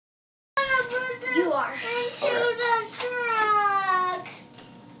Into the truck.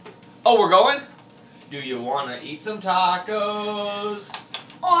 Oh, we're going? Do you want to eat some tacos?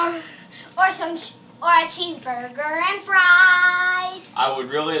 Or a cheeseburger and fries. I would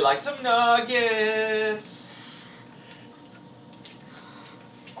really like some nuggets.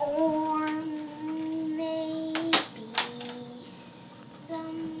 Or maybe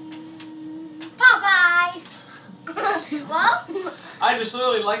some Popeyes. Well, I just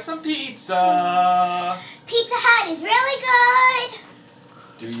really like some pizza. Pizza Hut is really good.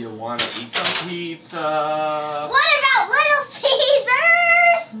 Do you want to eat some pizza? What about Little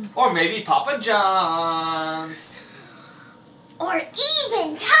Caesars? Or maybe Papa John's. Or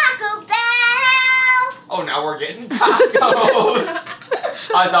even Taco Bell. Oh, now we're getting tacos.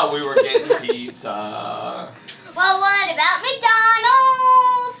 I thought we were getting pizza. Well, what about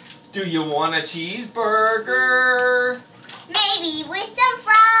McDonald's? Do you want a cheeseburger? Maybe with some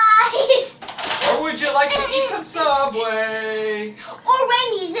fries. Or would you like to eat some Subway? Or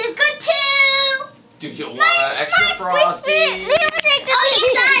Wendy's is good too. Do you want an extra frosty? Oh,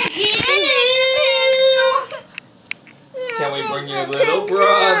 yes, I do. Can we bring your little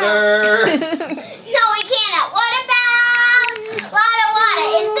brother? No, we cannot. What about Wada Wada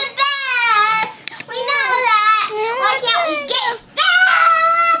is the best. We know that. Why can't we get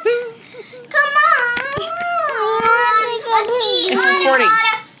that? Come on. Let's eat It's Wada recording.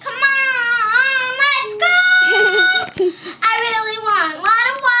 Wada. Come on. Let's go. I really want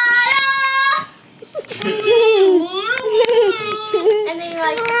Wada Wada. And then you're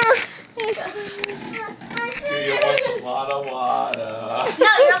like... Do you want some Wada Wada?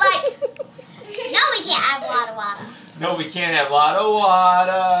 No, you're like... No, we can't have Wada Wada. No, we can't have Wada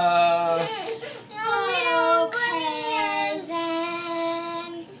Wada. Okay,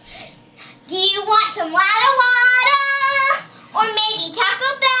 then. Do you want some Wada Wada? Or maybe Taco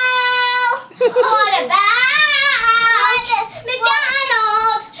Bell? What about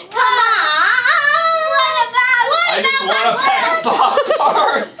McDonald's? Come on. What about I just want a pack of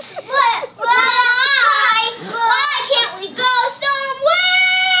Pop-Tarts. Why can't we go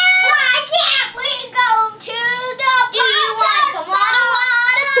somewhere? Why can't we go to the Do you want some Wada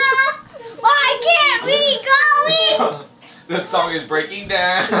Wada? Why can't we go This song is breaking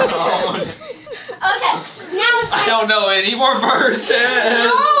down. Okay, now it's I like... don't know any more verses.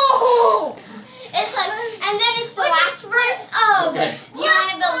 No! It's like, and then it's the last verse of... Okay. Do you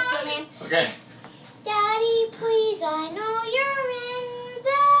want to build a snowman? Okay. Daddy, please, I know you're in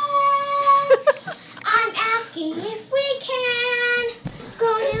there. I'm asking if we can go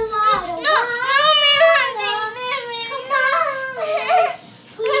to Wada Wada. Come on,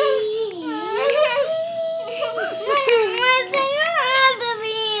 please.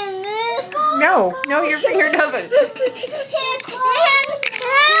 No, your finger doesn't. Can't